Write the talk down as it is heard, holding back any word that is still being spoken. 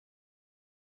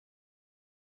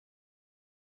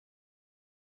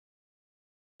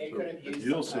So if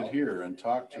you'll sit here and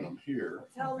talk to them here,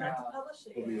 Tell them not to publish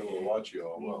it. they'll be able to watch you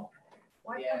all well.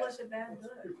 Why publish a bad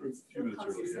book? A few minutes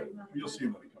early, you'll see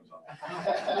him when he comes on.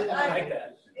 I like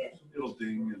that. It'll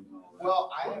ding and all that.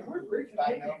 Well, I am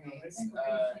by no means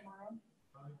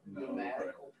No,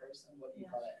 grammatical person. What do you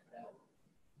call that?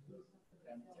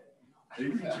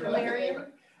 Adrian's right. Hilarious.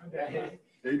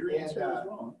 Adrian's And, as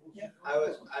well.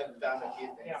 I've found a few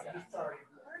things.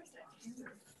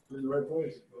 In the right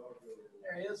place.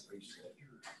 There he is.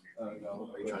 No,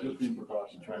 just being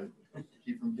precautionary, trying to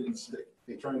keep from getting sick.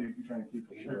 You're trying to keep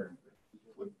from sharing.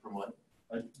 From what?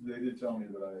 They did tell me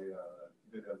that I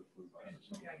did have the flu virus.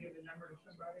 Can I give the number to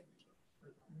somebody?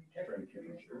 Trying to keep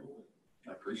from sharing. I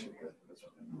appreciate that.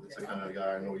 That's the kind of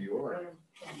guy I know you are.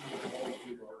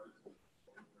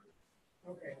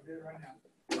 Okay, we'll do it right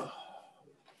now.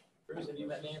 Bruce, have you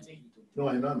met Nancy? No,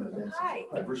 I have not met Nancy. Hi.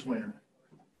 Hi, Bruce Wayner.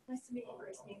 Nice to meet you,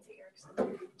 Bruce. Nancy Erickson.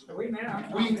 So we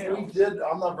met. We did,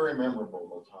 I'm not very memorable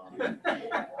though, Tom.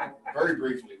 Very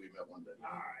briefly, we met one day. All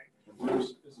right.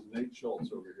 Bruce, this is Nate Schultz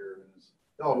over here. And his,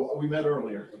 No, we met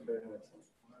earlier.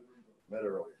 Met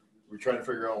earlier. We were trying to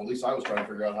figure out, at least I was trying to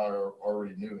figure out how I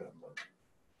already knew him.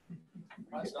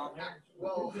 But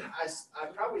Well, I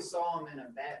probably saw him in a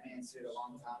Batman suit a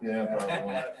long time Yeah, ago.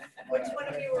 probably. Which one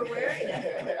of you were wearing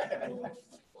it?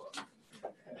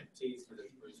 Tease for the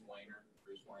Bruce Wayner.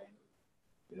 Bruce Wayne.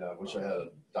 Yeah, I wish I had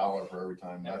 $1 for every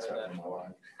time that's happened in my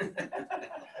life.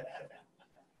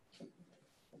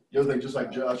 The other thing, just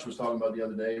like Josh was talking about the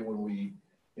other day, when we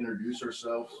introduce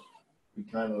ourselves, we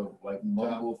kind of like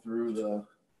mumble through the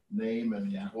name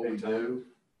and what we do.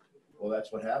 Well,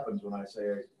 that's what happens when I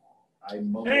say I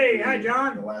mumble. Hey, through hi,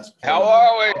 John. the last How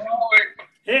are we?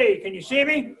 Hey, can you see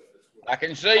me? I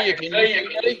can see you. Can you see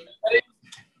me?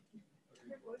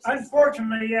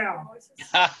 Unfortunately, yeah.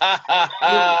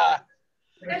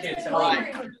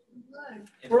 Right.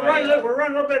 We're running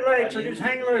a little bit late, so just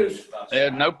hang loose.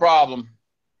 There's no problem.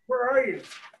 Where are you?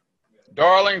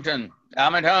 Darlington,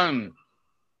 I'm at home.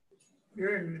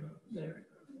 You're in the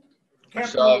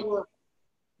capital So- of the world.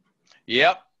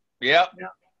 Yep. Yeah.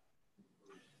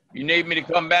 You need me to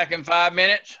come back in 5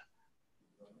 minutes?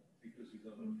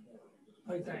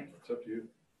 What do you think? it's up to you.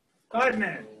 5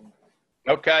 minutes.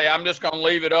 Okay, I'm just going to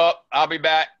leave it up. I'll be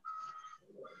back.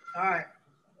 All right.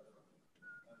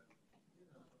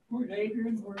 Where's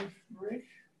Adrian? Where's Rich?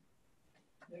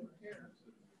 They were here.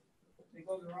 They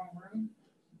go to the wrong room?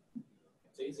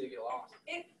 It's easy to get lost.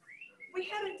 We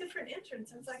had a different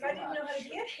entrance. I was like, I didn't know how to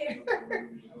get here.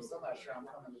 I'm still not sure I'm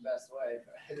coming the best way.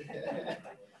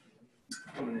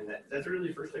 Coming in that's really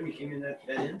the first time you came in that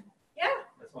in? Yeah.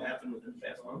 That's what happened within the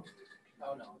past month?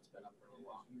 Oh, no, it's been up for a little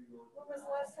while. When was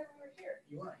the last time we were here?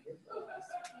 You weren't here for the last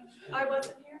time. I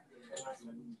wasn't here. When was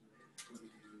it?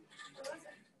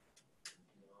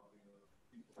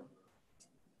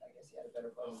 I guess you had a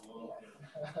better place.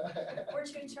 Weren't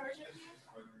you in charge of you?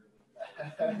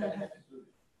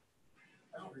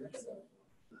 I don't think so.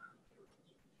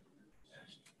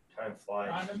 Time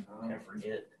flies. Can't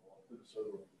forget.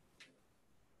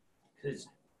 Because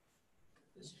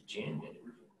this is January.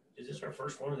 Is this our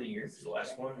first one of the year? Because the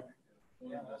last one,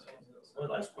 Yeah, well,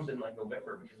 the last one's in like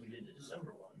November because we did the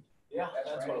December one. yeah,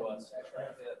 that's what it was.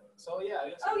 So, yeah, I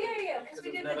guess. Oh, yeah, because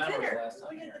we did the November was dinner. last time.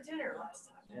 We did the dinner last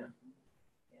time. Yeah.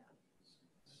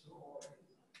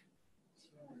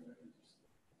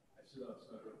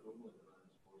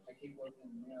 I keep looking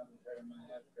in the mirror and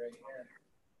I have gray hair.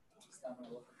 Just not gonna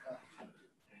look at that.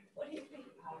 What do you think?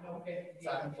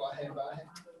 Time flying by.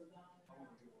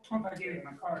 What if I give you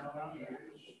my card? I look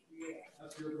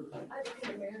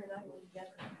in the mirror and I will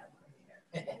never have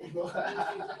my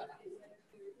hair.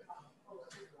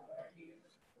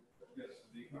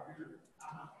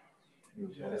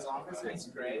 As long as it's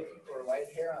gray or white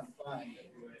hair, I'm fine.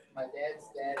 My dad's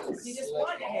dad is You just slick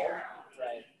want hair.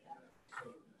 Right.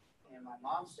 And my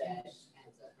mom's dad has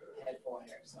a head full of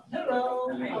hair. So.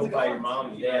 Hello. Go by your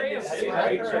mom and dad. That's Say,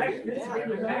 right. right?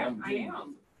 I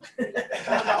am.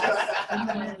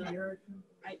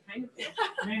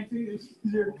 Nancy, this is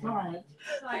your client.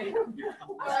 Hi.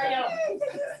 How are you?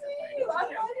 Good to see you. I love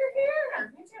your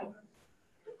hair. Me too.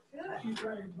 Good. She's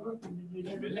writing a book and you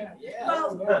did everything. Yeah.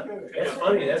 Well, That's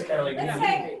funny. That's kind of like let's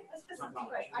say, let's put something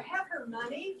right. I have her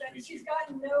money, but she's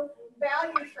gotten no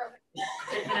value from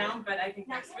it. No, but I think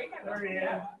next week I will. There you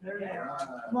are. There you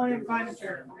are. Come on in, find a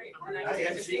chair. I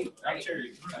got to see. I'm sure.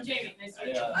 Jamie, nice to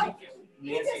meet you. Yeah. Thank you.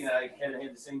 Nancy and I kind of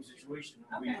had the same situation.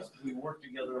 Okay. We worked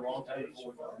together a long time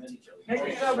before we met each other. Take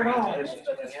yourself at home.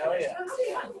 Hell yeah. Come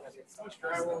see her. So much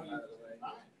drywall.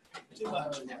 Too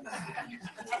much.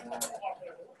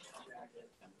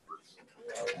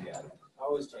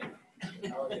 Always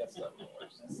change. Always got stuff.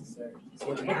 So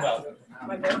what's the book about?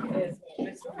 My book is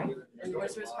my story. And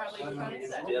yours was probably about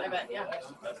it. I bet, yeah.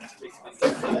 That's basically.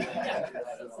 Yeah.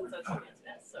 Since that's what it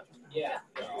is, so. Yeah.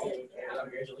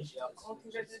 Congratulations. Well,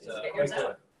 congratulations. So, Get yours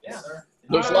out. yes, sir.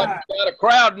 Looks like we got a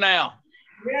crowd now.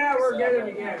 Yeah, we're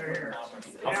getting together here.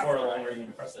 How far along are you in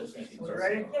the process? We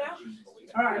ready? Yeah.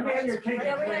 All right, may I have your ticket,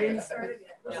 Yeah, we haven't please? started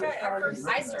yet. Let's Yeah. get started.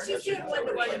 I started. She's doing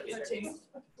one-to-one coaching.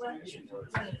 What?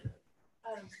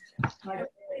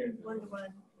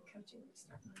 One-to-one coaching. We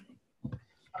start Monday.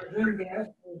 Our Zoom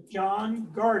guest is John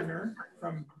Gardner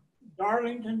from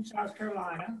Darlington, South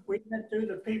Carolina. We went through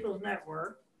the People's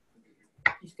Network.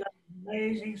 He's got an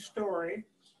amazing story.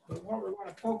 But what we're going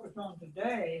to focus on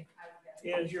today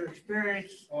is your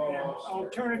experience in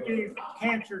alternative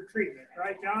cancer treatment,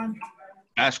 right, John?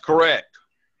 That's correct.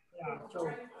 Yeah,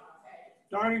 so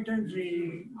Darlington's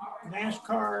the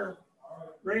NASCAR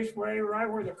raceway, right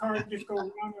where the cars just go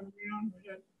round and round. Is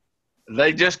it-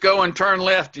 They just go and turn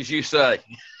left, as you say.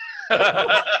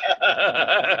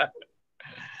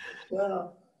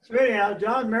 Well, so anyhow,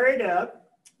 John married up.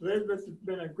 Elizabeth has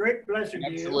been a great blessing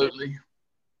to you. Absolutely.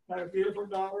 Got a beautiful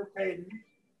daughter, Peyton.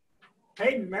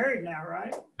 Peyton married now,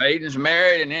 right? Peyton's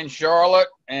married and in Charlotte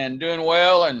and doing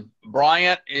well. And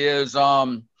Bryant is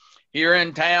here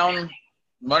in town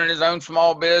running his own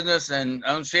small business and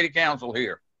owns city council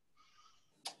here.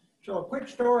 So a quick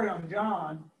story on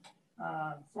John,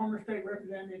 former state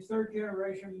representative, third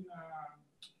generation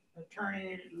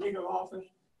attorney, legal office.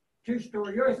 True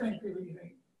story. You always think people, you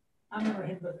think, I remember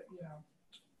him, but you know,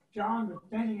 John was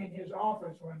standing in his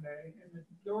office one day in the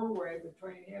doorway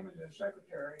between him and the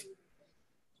secretary,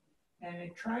 and a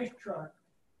trash truck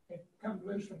had come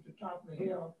loose at the top of the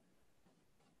hill,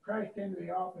 crashed into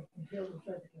the office and killed the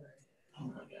secretary. Oh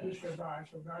my He gosh. survived.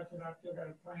 So God said, I've still got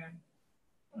a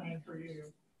plan for you.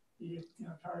 You just, you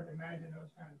know, it's hard to imagine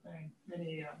those kind of things. Then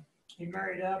he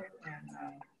married up, and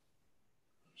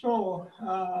so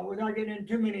without getting into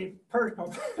too many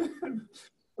personal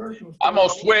I'm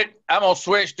gonna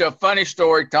switch to a funny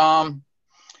story, Tom.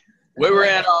 We were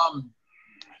in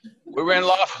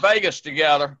Las Vegas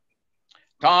together,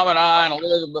 Tom and I and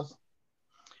Elizabeth,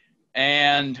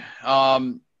 and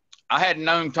I hadn't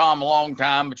known Tom a long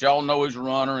time, but y'all know he's a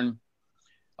runner. And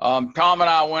Tom and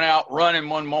I went out running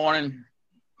one morning.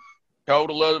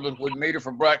 Told Elizabeth we'd meet her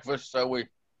for breakfast, so we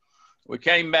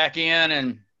came back in,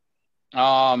 and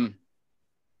I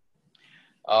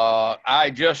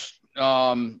just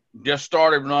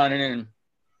started running,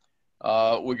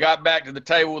 and we got back to the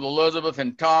table with Elizabeth,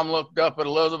 and Tom looked up at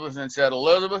Elizabeth and said,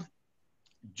 Elizabeth,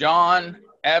 John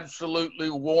absolutely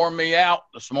wore me out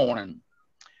this morning.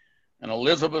 And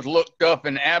Elizabeth looked up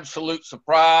in absolute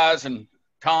surprise, and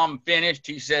Tom finished.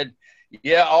 He said,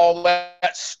 yeah, all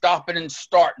that stopping and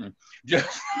starting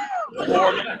just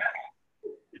wore me.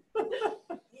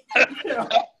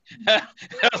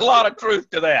 There's a lot of truth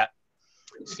to that.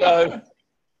 So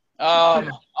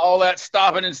all that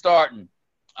stopping and starting.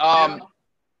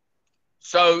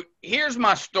 So here's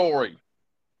my story.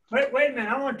 Wait a minute.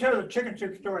 I want to tell the chicken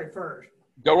soup story first.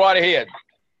 Go right ahead.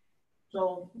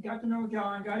 So got to know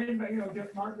John, got in, you know,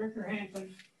 just Mark Victor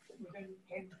Hansen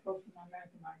came and spoke to my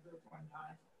mastermind group one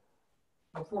time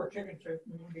before chicken soup,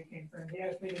 and we became friends. He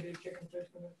asked me to do chicken soup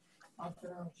for the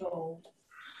entrepreneur soul.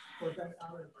 I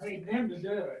would have paid them to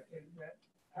do it. It's that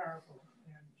powerful.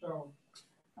 And so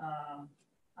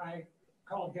I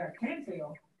called Jack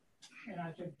Canfield, and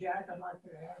I said, Jack, I'd like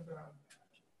to have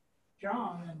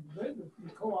John and Elizabeth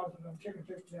be co-authors on chicken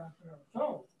soup for the entrepreneur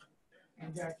soul.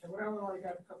 And Jack said, well, we already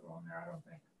got a couple on there. I don't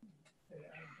think we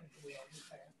all do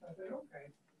that. So I said,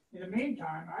 okay. In the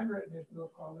meantime, I'd written this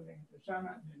book called Living at the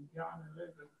Summit, and John and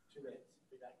Elizabeth, 2 minutes.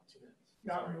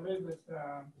 John and Elizabeth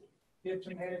did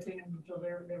some editing until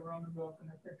they were on the book,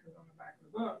 and their pictures on the back of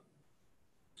the book.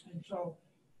 And so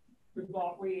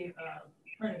we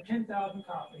printed 10,000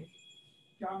 copies.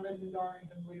 John lived in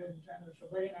Darlington, we lived in San Luis. So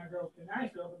Betty and I drove to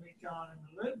Nashville to meet John and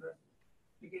Elizabeth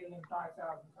to get them 5,000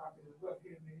 copies of the book,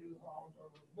 using the U-Hauls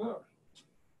over the books.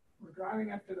 We're driving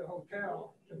up to the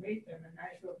hotel to meet them in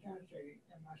Nashville, Tennessee,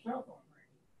 and my cell phone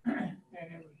rang.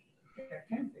 And it was Jack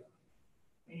Canfield.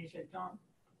 And he said, Tom,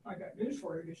 I got news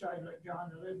for you. Decided to let John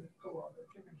and Elizabeth go on the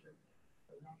chicken soup.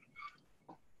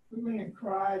 We went and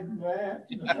cried and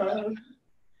laughed and hugged.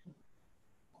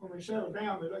 When we settled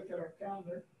down, we looked at our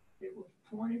calendar. It was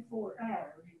 24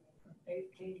 hours from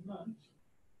 18 months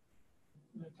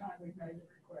from the time we made the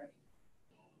request.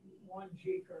 One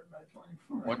G curve by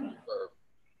 24 hours.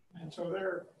 And so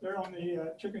they're on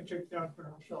the chicken soup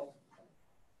entrepreneur show.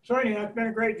 So anyhow, it's been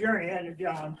a great journey, hasn't it,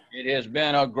 John? It has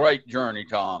been a great journey,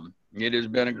 Tom. It has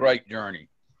been a great journey.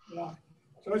 Yeah.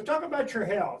 So let's talk about your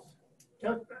health.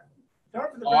 Start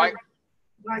with the All right.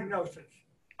 diagnosis?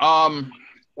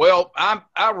 Well,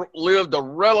 I lived a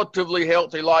relatively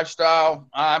healthy lifestyle.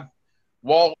 I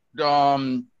walked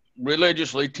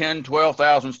religiously 10,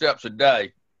 12,000 steps a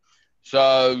day.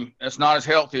 So it's not as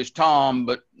healthy as Tom,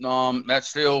 but that's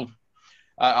still,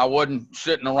 I wasn't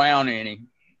sitting around any.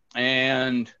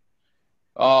 And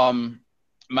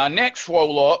my neck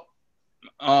swole up.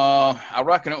 I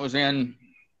reckon it was in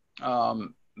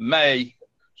May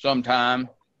sometime,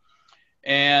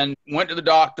 and went to the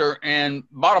doctor. And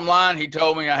bottom line, he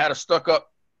told me I had a stuck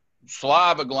up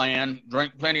saliva gland,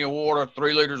 drink plenty of water,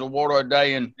 3 liters of water a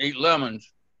day, and eat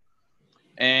lemons.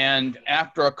 And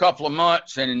after a couple of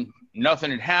months and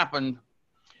nothing had happened,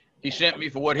 he sent me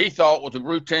for what he thought was a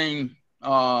routine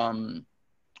CT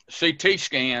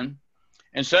scan,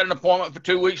 and set an appointment for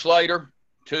 2 weeks later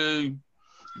to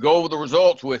go over the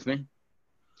results with me.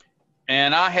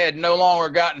 And I had no longer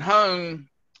gotten home.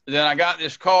 Then I got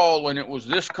this call, and it was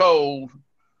this cold.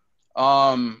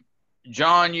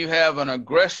 John, you have an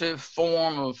aggressive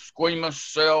form of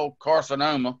squamous cell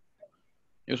carcinoma.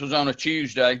 This was on a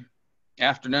Tuesday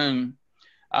afternoon.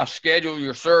 I've scheduled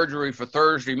your surgery for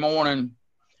Thursday morning,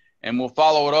 and we'll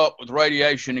follow it up with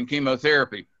radiation and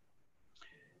chemotherapy.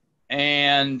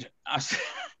 And I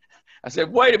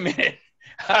said, wait a minute.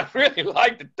 I'd really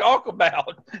like to talk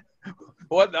about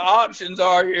what the options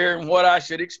are here and what I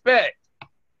should expect.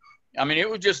 I mean, it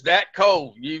was just that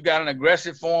cold. You've got an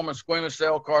aggressive form of squamous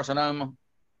cell carcinoma,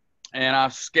 and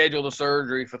I've scheduled the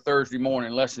surgery for Thursday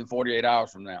morning, less than 48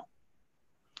 hours from now.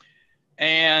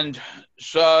 And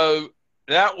so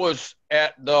that was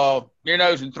at the ear,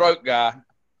 nose, and throat guy.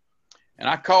 And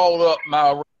I called up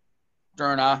my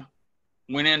doctor, and I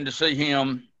went in to see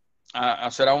him. I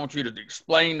said, I want you to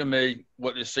explain to me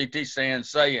what this CT scan's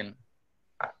saying.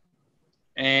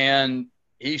 And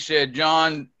he said,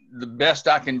 John, the best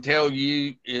I can tell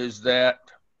you is that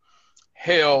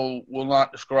hell will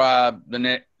not describe the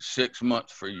next 6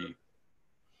 months for you.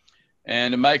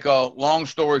 And to make a long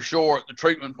story short, the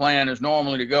treatment plan is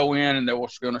normally to go in, and they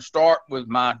was going to start with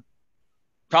my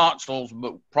tonsils,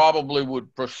 but probably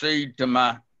would proceed to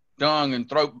my tongue and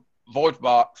throat voice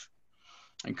box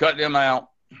and cut them out.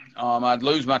 I'd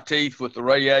lose my teeth with the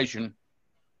radiation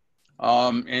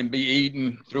and be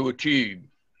eaten through a tube.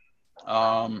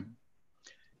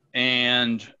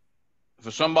 And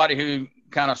for somebody who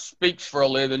kind of speaks for a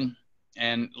living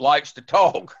and likes to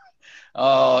talk,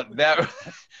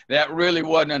 that really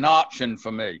wasn't an option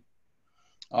for me.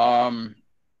 And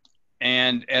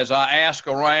as I asked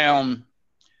around,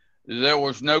 there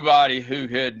was nobody who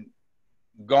had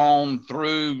gone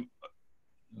through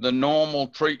the normal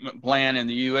treatment plan in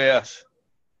the U.S.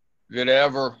 that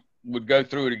ever would go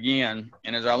through it again.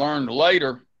 And as I learned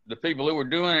later, the people who were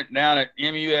doing it down at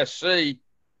MUSC,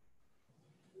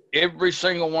 every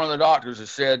single one of the doctors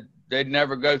has said they'd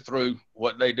never go through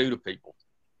what they do to people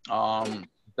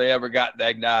if they ever got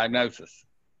that diagnosis.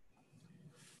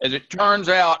 As it turns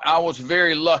out, I was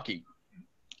very lucky.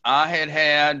 I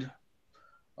had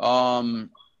 2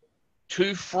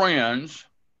 friends,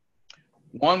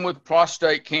 one with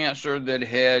prostate cancer that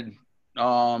had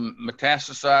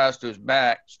metastasized to his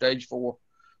back, stage 4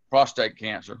 prostate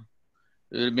cancer.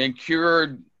 It had been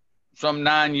cured some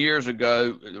 9 years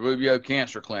ago at the Rubio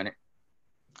Cancer Clinic.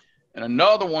 And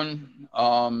another one,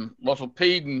 Russell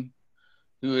Peden,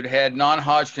 who had had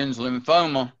non-Hodgkin's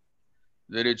lymphoma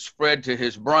that had spread to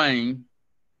his brain,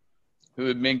 who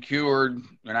had been cured,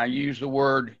 and I use the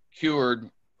word cured,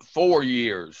 4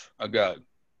 years ago.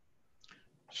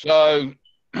 So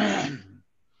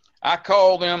I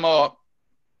called them up,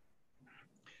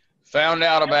 found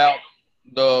out about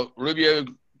the Rubio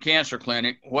Cancer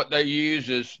Clinic. What they use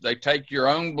is they take your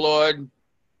own blood,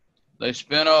 they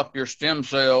spin up your stem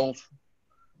cells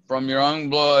from your own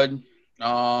blood.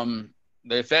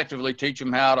 They effectively teach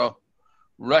them how to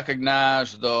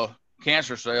recognize the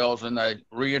cancer cells, and they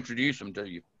reintroduce them to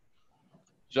you.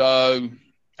 So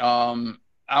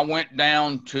I went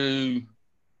down to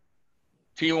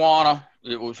Tijuana.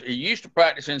 He used to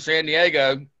practice in San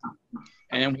Diego,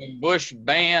 and when Bush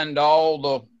banned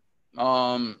all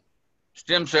the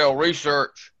stem cell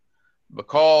research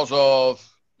because of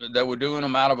they were doing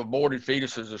them out of aborted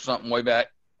fetuses or something way back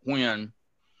when.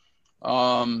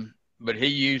 But he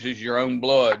uses your own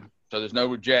blood, so there's no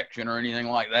rejection or anything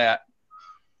like that.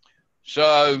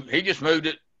 So he just moved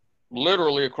it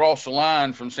literally across the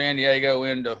line from San Diego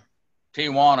into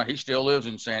Tijuana. He still lives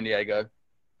in San Diego.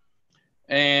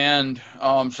 And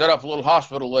set up a little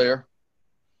hospital there.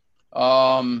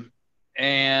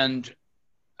 And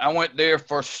I went there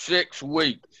for 6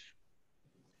 weeks.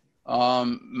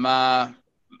 My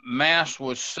mass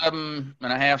was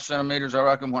 7.5 centimeters, I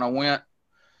reckon, when I went.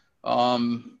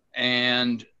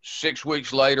 And 6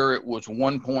 weeks later, it was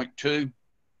 1.2.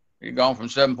 It had gone from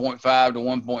 7.5 to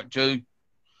 1.2,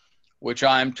 which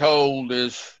I am told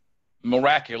is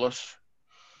miraculous.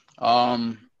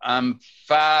 I'm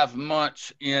 5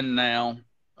 months in now.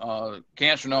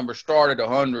 Cancer number started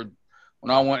 100.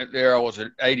 When I went there, I was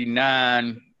at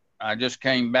 89. I just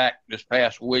came back this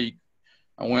past week.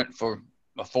 I went for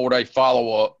a 4-day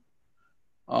follow-up.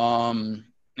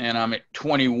 And I'm at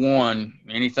 21.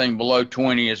 Anything below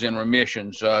 20 is in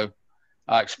remission. So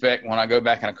I expect when I go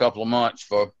back in a couple of months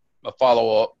for a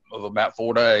follow-up of about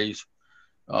 4 days,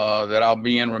 that I'll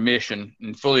be in remission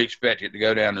and fully expect it to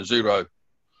go down to 0.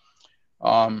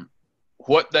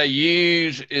 What they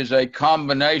use is a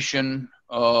combination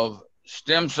of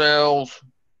stem cells,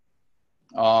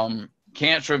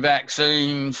 cancer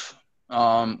vaccines,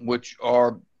 which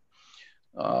are,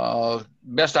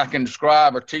 best I can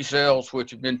describe, are T cells which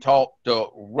have been taught to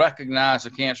recognize the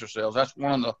cancer cells. That's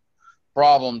one of the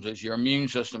problems, is your immune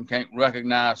system can't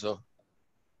recognize the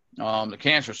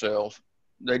cancer cells.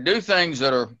 They do things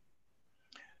that are,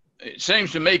 it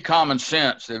seems to me, common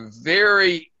sense.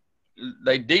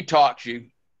 They detox you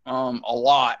a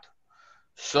lot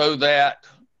so that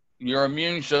your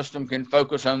immune system can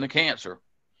focus on the cancer.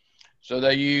 So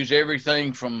they use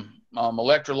everything from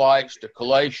electrolytes to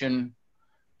chelation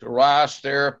to RICE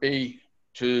therapy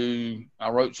to, I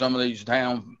wrote some of these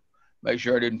down, make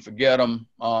sure I didn't forget them,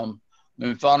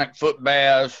 lymphatic foot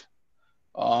baths,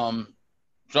 some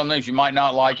things you might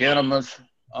not like, enemas.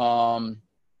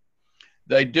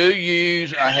 They do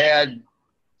use, I had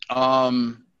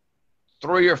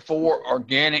 3 or 4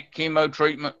 organic chemo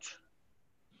treatments,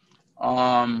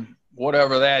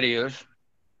 whatever that is.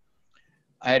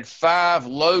 I had 5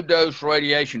 low-dose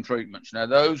radiation treatments. Now,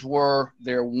 those were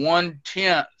their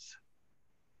 1/10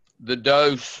 the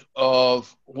dose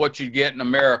of what you get in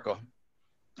America.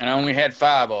 And I only had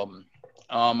 5 of them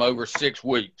over 6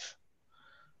 weeks.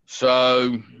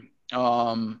 So,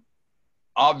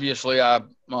 obviously, I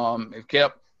have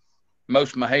kept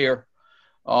most of my hair.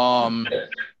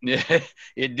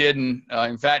 It didn't.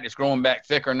 In fact, it's growing back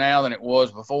thicker now than it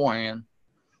was beforehand.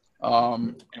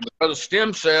 And because of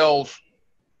stem cells,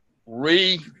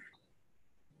 they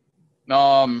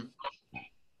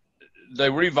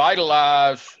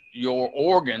revitalize your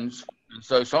organs. And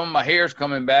so some of my hair's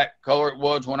coming back color it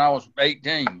was when I was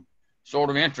 18. Sort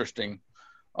of interesting,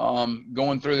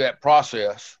 going through that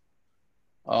process.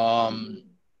 I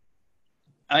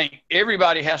think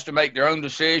everybody has to make their own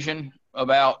decision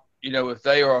about, if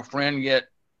they or a friend get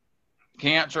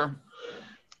cancer.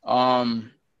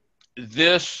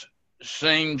 This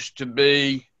seems to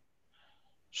be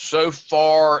so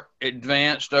far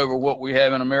advanced over what we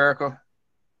have in America.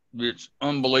 It's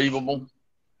unbelievable.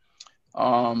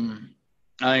 I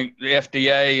think the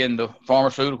FDA and the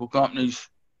pharmaceutical companies,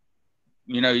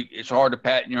 it's hard to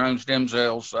patent your own stem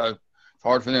cells, so it's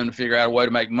hard for them to figure out a way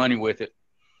to make money with it.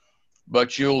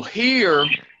 But you'll hear,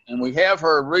 and we have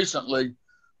heard recently,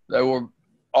 there were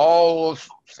all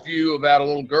few about a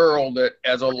little girl that,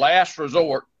 as a last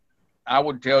resort, I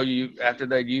would tell you, after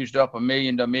they'd used up $1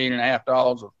 million to $1.5 million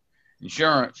of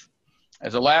insurance,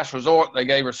 as a last resort, they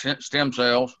gave her stem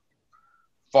cells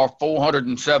for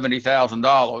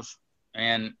 $470,000,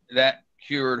 and that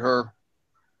cured her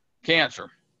cancer.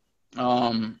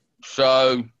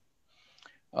 So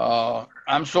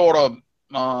I'm sort of,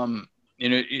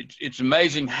 it's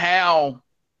amazing how,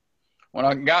 when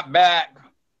I got back,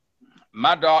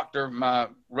 my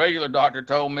regular doctor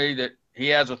told me that he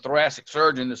has a thoracic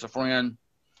surgeon that's a friend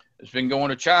that's been going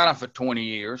to China for 20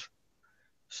 years.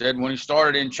 Said when he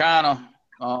started in China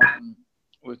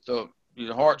with he's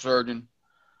a heart surgeon,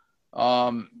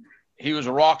 he was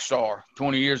a rock star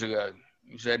 20 years ago.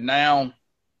 He said now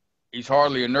he's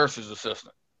hardly a nurse's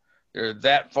assistant. They're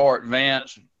that far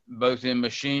advanced, both in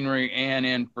machinery and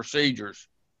in procedures.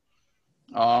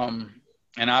 And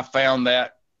I found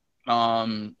that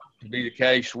to be the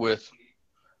case with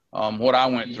what I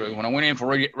went through. When I went in for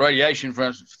radiation, for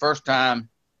instance, first time,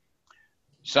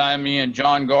 signed me in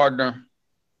John Gardner.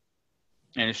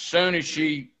 And as soon as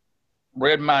she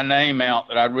read my name out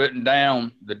that I'd written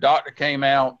down, the doctor came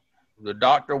out, the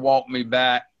doctor walked me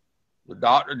back, the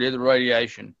doctor did the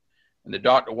radiation, and the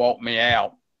doctor walked me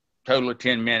out, total of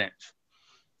 10 minutes.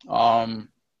 I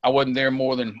wasn't there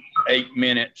more than 8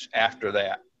 minutes after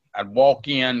that. I'd walk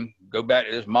in, go back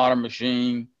to this modern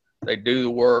machine, they do the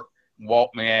work,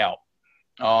 walk me out.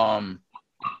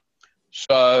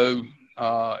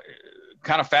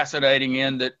 Kind of fascinating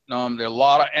in that there are a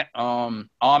lot of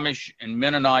Amish and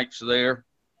Mennonites there.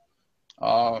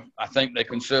 I think they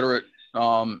consider it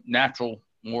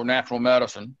more natural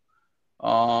medicine.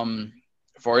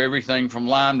 for everything from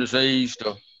Lyme disease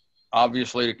to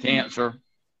obviously to cancer.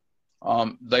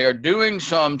 They are doing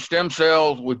some stem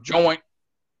cells with joint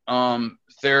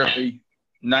therapy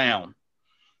now.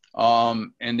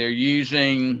 And they're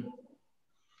using,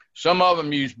 some of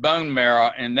them use bone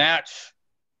marrow, and that's,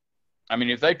 I mean,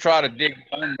 if they try to dig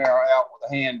bone marrow out with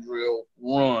a hand drill,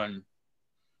 run,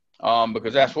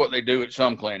 because that's what they do at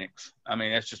some clinics. I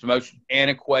mean, that's just the most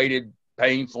antiquated,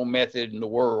 painful method in the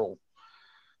world.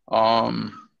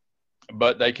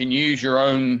 But they can use your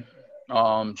own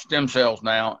stem cells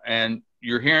now, and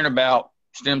you're hearing about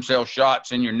stem cell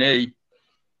shots in your knee.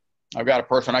 I've got a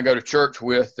person I go to church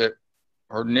with that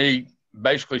her knee,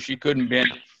 basically she couldn't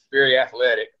bend, very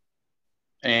athletic.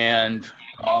 And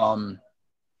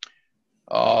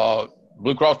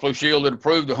Blue Cross Blue Shield had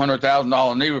approved the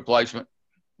 $100,000 knee replacement,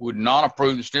 would not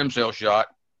approve the stem cell shot.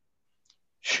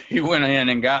 She went in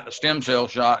and got the stem cell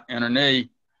shot in her knee,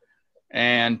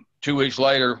 and 2 weeks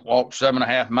later walked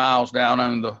 7.5 miles down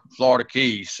on the Florida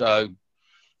Keys. So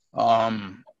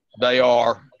they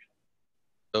are,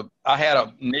 I had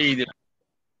a knee that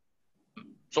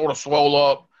sort of swole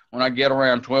up when I get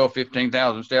around 12,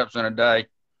 15,000 steps in a day.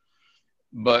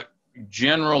 But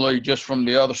generally, just from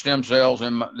the other stem cells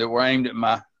that were aimed at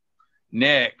my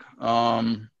neck,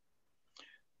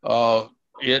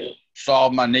 it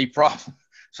solved my knee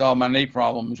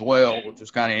problem as well, which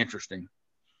is kind of interesting.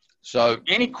 So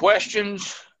any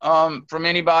questions from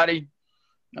anybody?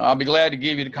 I'll be glad to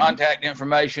give you the contact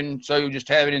information so you'll just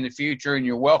have it in the future, and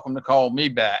you're welcome to call me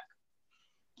back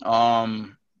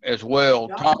as well.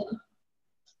 Tom?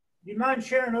 Do you mind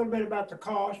sharing a little bit about the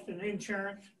cost and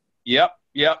insurance? Yep.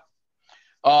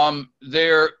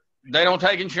 They don't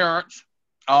take insurance.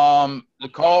 The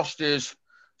cost is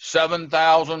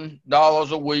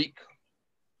 $7,000 a week.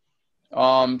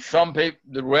 Some people,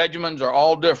 the regimens are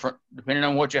all different depending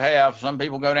on what you have. Some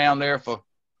people go down there for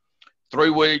 3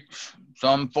 weeks,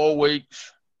 some 4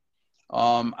 weeks.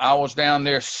 I was down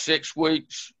there 6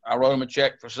 weeks. I wrote them a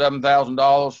check for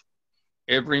 $7,000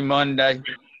 every Monday.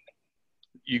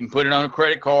 You can put it on a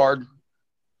credit card.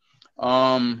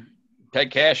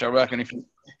 Take cash, I reckon, if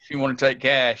you want to take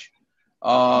cash.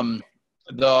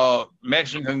 The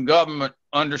Mexican government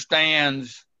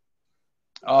understands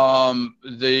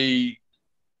the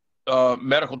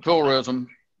medical tourism.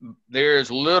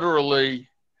 There's literally,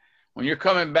 when you're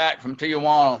coming back from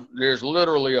Tijuana, there's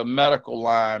literally a medical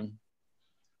line,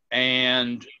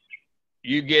 and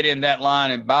you get in that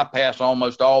line and bypass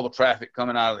almost all the traffic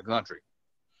coming out of the country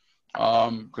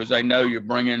because they know you're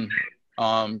bringing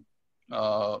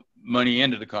money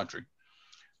into the country.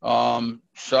 And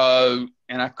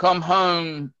I come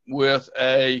home with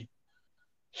a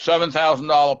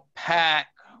 $7,000 pack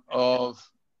of,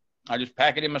 I just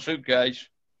pack it in my suitcase.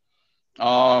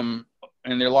 And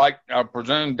they're like, I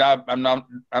presume, I'm not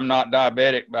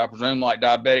diabetic, but I presume like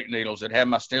diabetic needles that have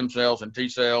my stem cells and T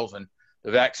cells and the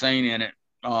vaccine in it,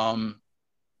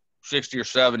 60 or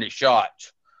 70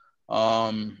 shots.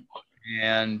 And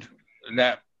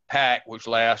that pack, which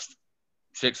lasts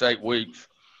 6-8 weeks,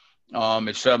 is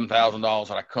 $7,000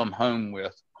 that I come home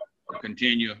with to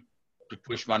continue to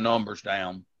push my numbers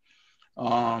down.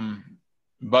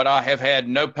 But I have had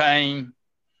no pain,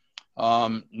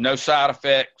 no side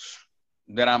effects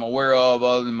that I'm aware of,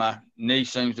 other than my knee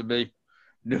seems to be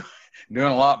doing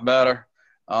a lot better.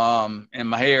 And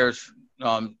my hair's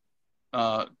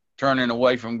turning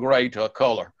away from gray to a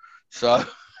color. So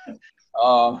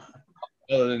other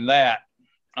than that,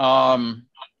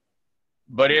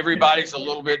 but everybody's a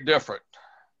little bit different.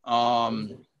 All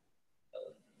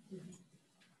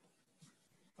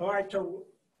right, so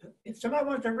if somebody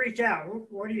wants to reach out,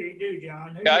 what do you do,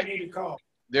 John? Who do you need to call?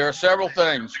 There are several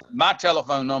things. My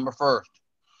telephone number first,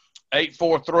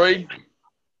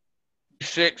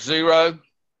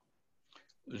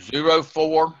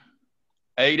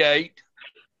 843-60-0488.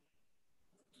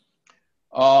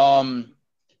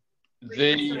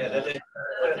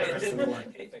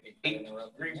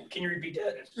 Can you repeat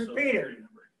that? Repeat it.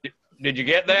 Did you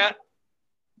get that?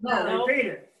 No, repeat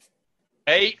it.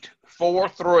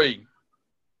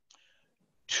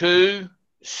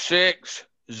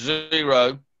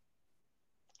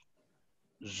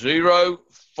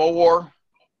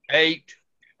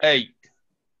 843-260-0488.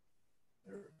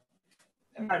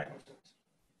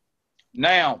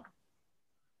 Now,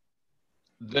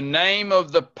 the name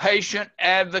of the patient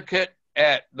advocate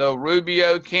at the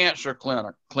Rubio Cancer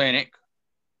Clinic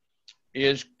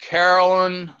is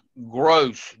Carolyn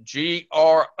Gross,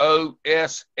 Gross.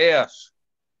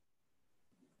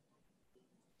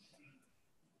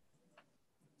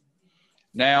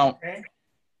 Now,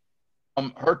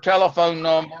 her telephone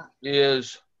number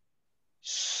is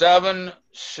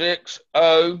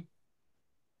 760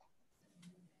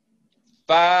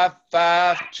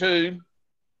 552.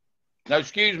 No,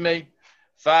 excuse me,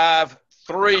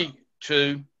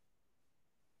 532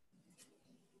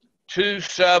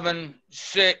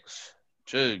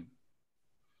 2762.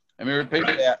 Let me repeat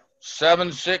that.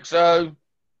 760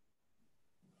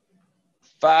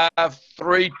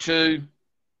 532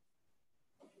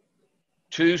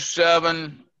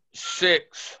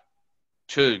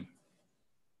 2762.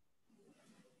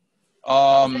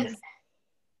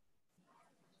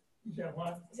 Is that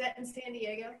what? Is that in San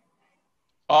Diego?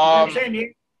 San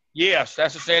Diego? Yes,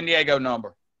 that's a San Diego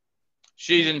number.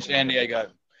 She's in San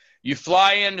Diego. You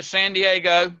fly into San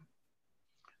Diego.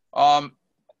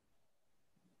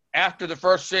 After the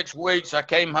first 6 weeks, I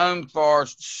came home for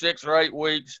 6 or 8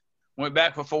 weeks, went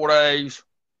back for 4 days,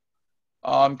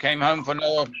 came home for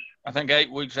another, I think 8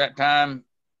 weeks that time,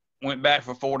 went back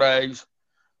for 4 days.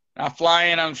 I fly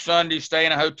in on Sunday, stay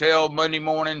in a hotel Monday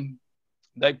morning.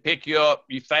 They pick you up,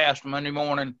 you fast Monday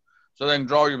morning so they can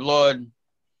draw your blood.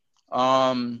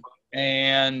 And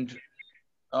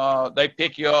they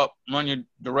pick you up, run you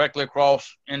directly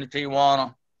across into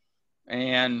Tijuana,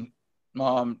 and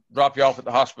drop you off at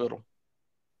the hospital.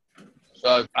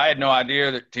 So I had no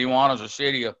idea that Tijuana's a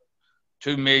city of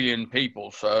 2 million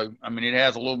people. So, I mean, it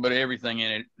has a little bit of everything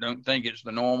in it. Don't think it's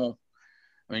the normal.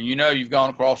 I mean, you know, you've gone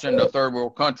across into a third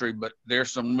world country, but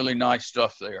there's some really nice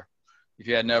stuff there if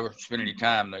you had never spent any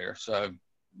time there. So,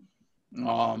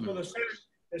 So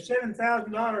the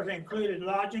 $7,000 included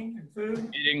lodging and food?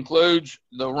 it includes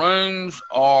the rooms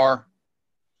are,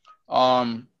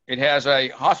 it has a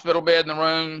hospital bed in the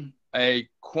room, a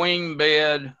queen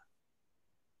bed,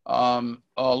 a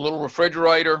little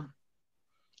refrigerator,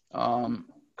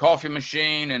 coffee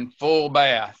machine, and full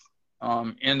bath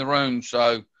in the room.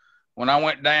 So when I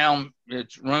went down,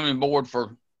 it's room and board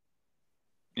for,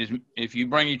 if you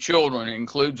bring your children, it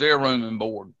includes their room and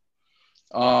board.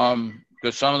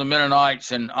 Because some of the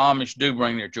Mennonites and Amish do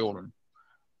bring their children.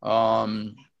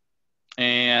 And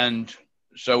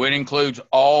so it includes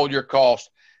all your costs.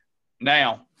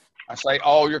 Now, I say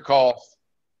all your costs.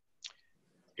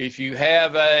 If you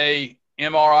have a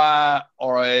MRI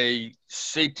or a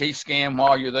CT scan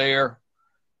while you're there,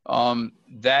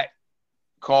 that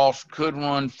cost could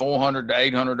run $400 to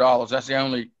 $800. That's the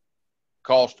only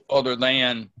cost other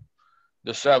than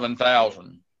the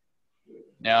 $7,000.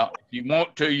 Now, if you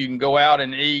want to, you can go out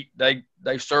and eat. They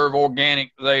serve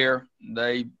organic there.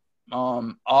 They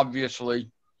obviously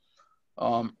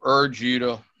urge you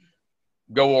to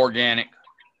go organic.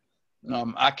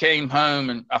 I came home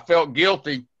and I felt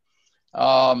guilty.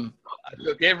 I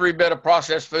took every bit of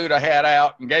processed food I had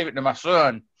out and gave it to my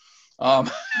son. I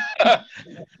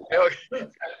felt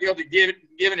guilty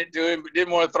giving it to him, but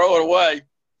didn't want to throw it away.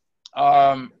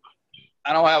 I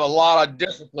don't have a lot of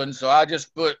discipline, so I just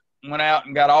went out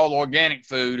and got all the organic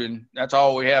food, and that's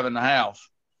all we have in the house.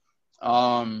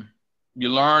 You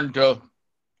learn to,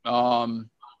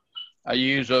 I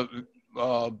use a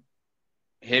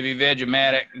heavy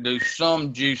Vegematic, do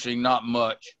some juicing, not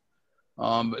much,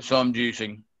 but some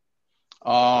juicing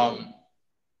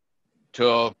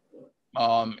to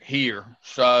here.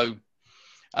 So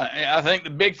I think the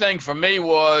big thing for me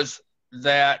was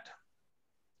that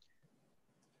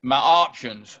my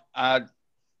options, I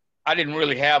didn't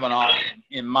really have an option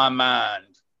in my mind.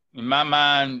 In my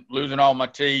mind, losing all my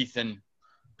teeth and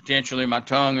potentially my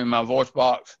tongue and my voice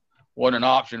box wasn't an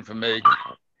option for me.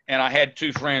 And I had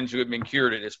 2 friends who had been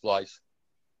cured at this place.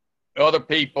 Other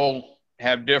people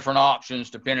have different options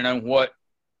depending on what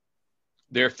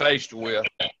they're faced with.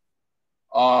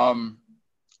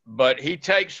 But he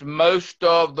takes most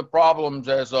of the problems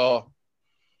as a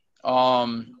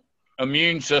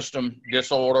immune system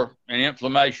disorder and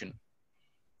inflammation.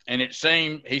 And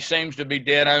he seems to be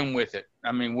dead on with it.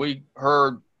 I mean, we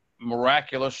heard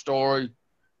miraculous story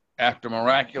after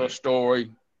miraculous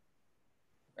story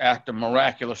after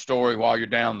miraculous story while you're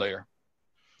down there.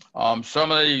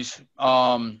 Some of these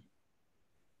Amish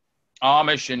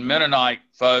and Mennonite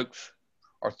folks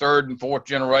are 3rd and 4th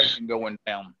generation going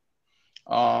down.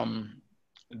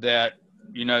 That,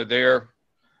 you know, their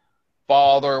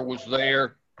father was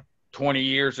there 20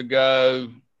 years ago,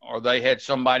 or they had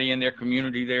somebody in their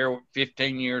community there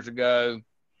 15 years ago.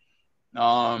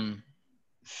 So,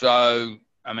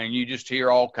 I mean, you just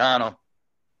hear all kind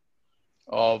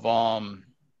of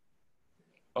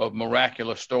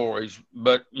miraculous stories,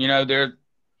 but they're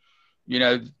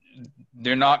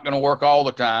not going to work all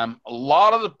the time. A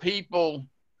lot of the people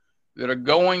that are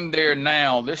going there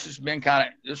now, this is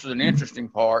an interesting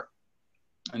part.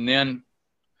 And then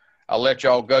I'll let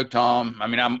y'all go, Tom. I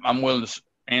mean, I'm willing to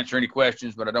answer any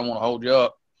questions, but I don't want to hold you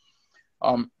up.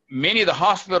 Many of the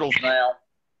hospitals now,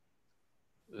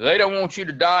 they don't want you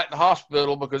to die at the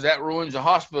hospital because that ruins the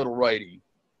hospital rating.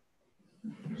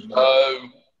 So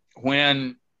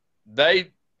when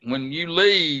you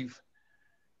leave,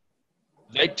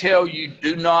 they tell you,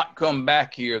 do not come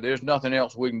back here. There's nothing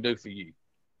else we can do for you.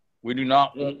 We do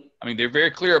not want, I mean, they're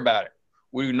very clear about it.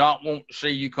 We do not want to see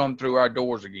you come through our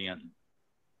doors again.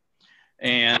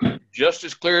 And just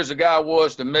as clear as the guy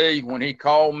was to me when he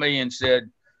called me and said,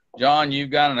 John,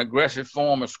 you've got an aggressive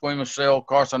form of squamous cell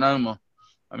carcinoma.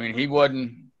 I mean, he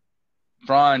wasn't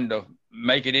trying to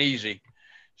make it easy.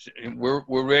 We're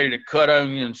ready to cut on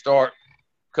you and start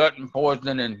cutting,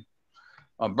 poisoning,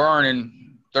 and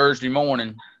burning Thursday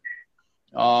morning.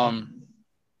 The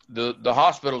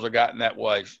hospitals have gotten that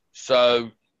way. So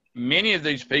many of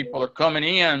these people are coming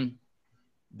in,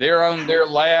 they're on their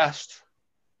last,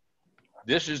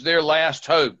 this is their last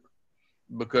hope,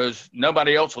 because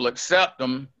nobody else will accept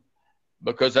them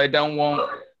because they don't want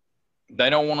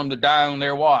them to die on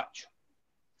their watch.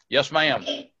 Yes, ma'am.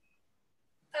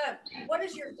 What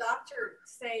does your doctor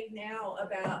say now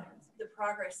about the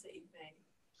progress that you've made?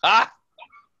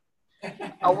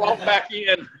 I walked back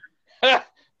in.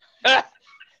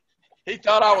 He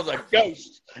thought I was a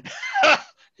ghost.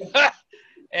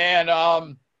 And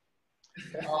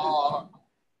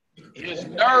his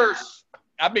nurse,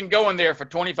 I've been going there for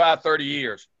 25, 30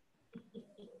 years.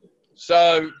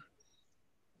 So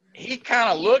he kind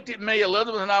of looked at me.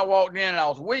 Elizabeth and I walked in, and I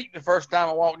was weak the first time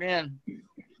I walked in.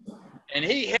 And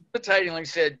he hesitatingly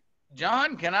said,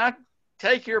 John, can I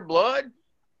take your blood?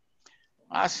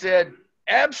 I said,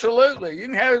 absolutely. You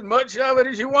can have as much of it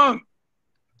as you want.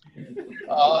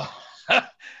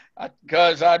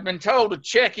 Because I'd been told to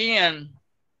check in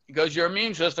because your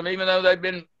immune system, even though they've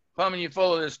been pumping you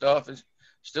full of this stuff, is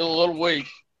still a little weak.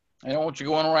 They don't want you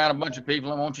going around a bunch of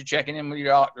people and want you checking in with your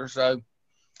doctor. So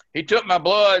he took my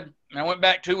blood, and I went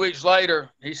back 2 weeks later.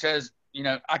 He says, you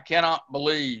know, I cannot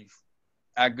believe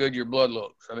how good your blood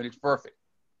looks. I mean, it's perfect.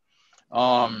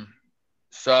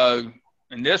 So,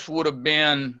 and this would have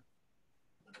been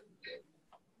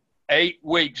 8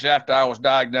 weeks after I was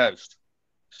diagnosed.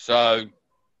 So,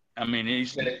 I mean, he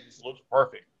said it looks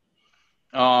perfect.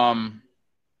 And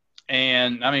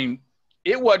I mean,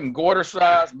 it wasn't quarter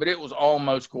size, but it was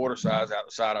almost quarter size out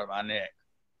the side of my neck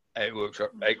 8 weeks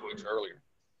earlier.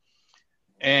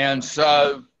 And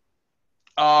so,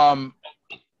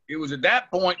 it was at that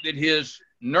point that his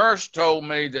nurse told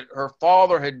me that her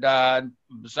father had died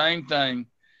of the same thing.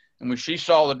 And when she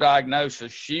saw the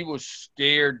diagnosis, she was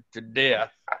scared to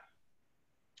death.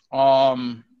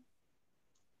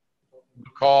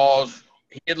 Because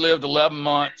he had lived 11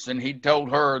 months and he'd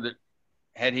told her that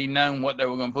had he known what they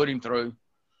were going to put him through,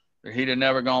 that he'd have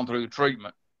never gone through the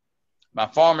treatment. My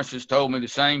pharmacist told me the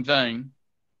same thing.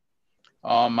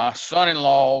 My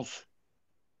son-in-law's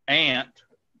aunt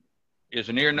is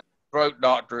an ear, nose, throat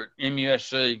doctor at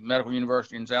MUSC, Medical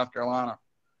University in South Carolina.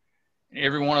 And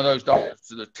every one of those doctors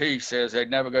to the T says they'd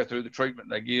never go through the treatment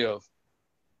they give.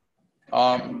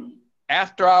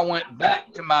 After I went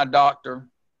back to my doctor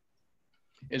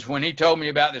is when he told me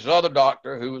about this other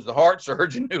doctor who was the heart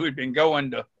surgeon who had been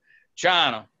going to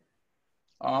China.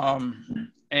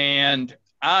 And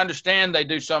I understand they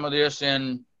do some of this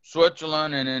in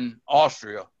Switzerland and in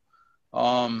Austria.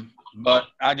 But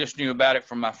I just knew about it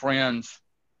from my friends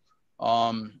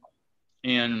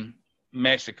in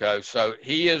Mexico. So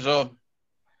he is a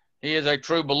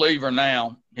true believer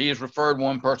now. He has referred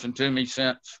one person to me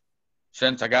since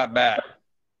I got back.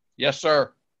 Yes,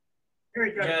 sir.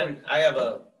 John,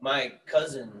 my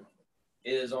cousin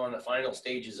is on the final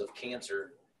stages of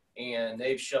cancer, and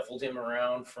they've shuffled him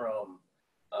around from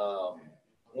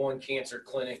one cancer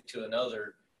clinic to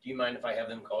another. Do you mind if I have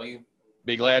them call you?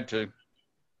 Be glad to.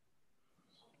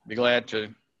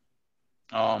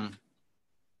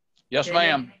 Yes,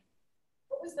 ma'am.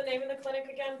 What was the name of the clinic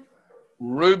again?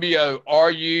 Rubio,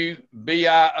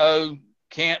 RUBIO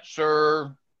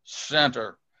Cancer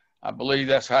Center. I believe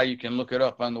that's how you can look it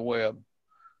up on the web.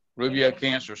 Rubio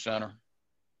Cancer Center.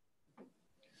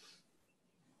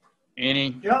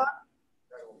 John,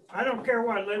 I don't care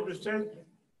what Elizabeth says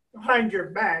behind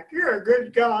your back. You're a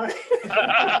good guy.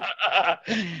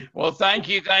 Well, thank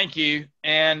you.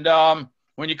 And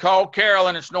when you call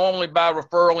Carolyn, it's normally by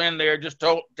referral in there. Just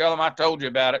tell them I told you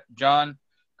about it, John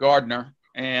Gardner.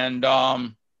 And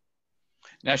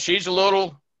now she's a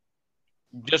little,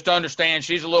 just understand,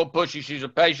 she's a little pushy. She's a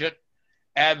patient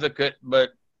advocate,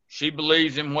 but she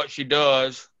believes in what she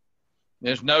does.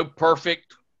 There's no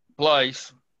perfect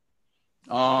place.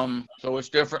 So it's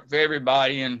different for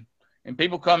everybody. And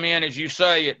people come in, as you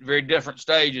say, at very different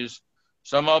stages.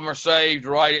 Some of them are saved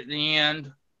right at the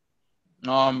end.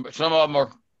 But some of them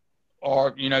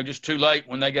are just too late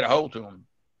when they get a hold to them.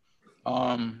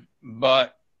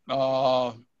 But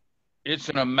it's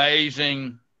an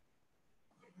amazing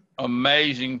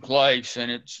place,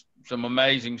 and it's some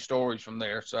amazing stories from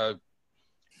there. So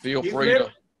feel free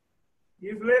to.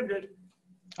 You've lived it.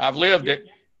 I've lived it.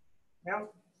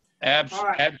 Yep.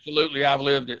 Right. Absolutely, I've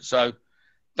lived it. So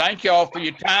thank y'all for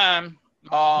your time.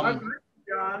 John.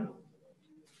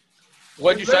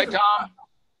 What'd you say, Tom?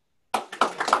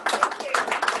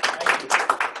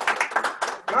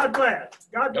 God bless.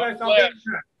 God bless. God bless.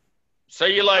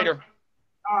 See you later.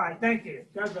 All right. Thank you.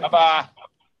 God bless. Bye-bye.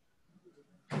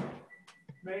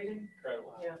 Amazing.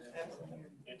 Incredible. Yeah, absolutely.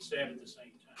 And sad at the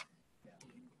same time.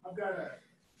 I've got a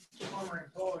former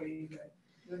employee that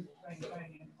did the same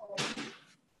thing, and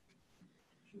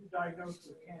she was diagnosed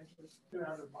with cancer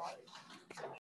throughout her body.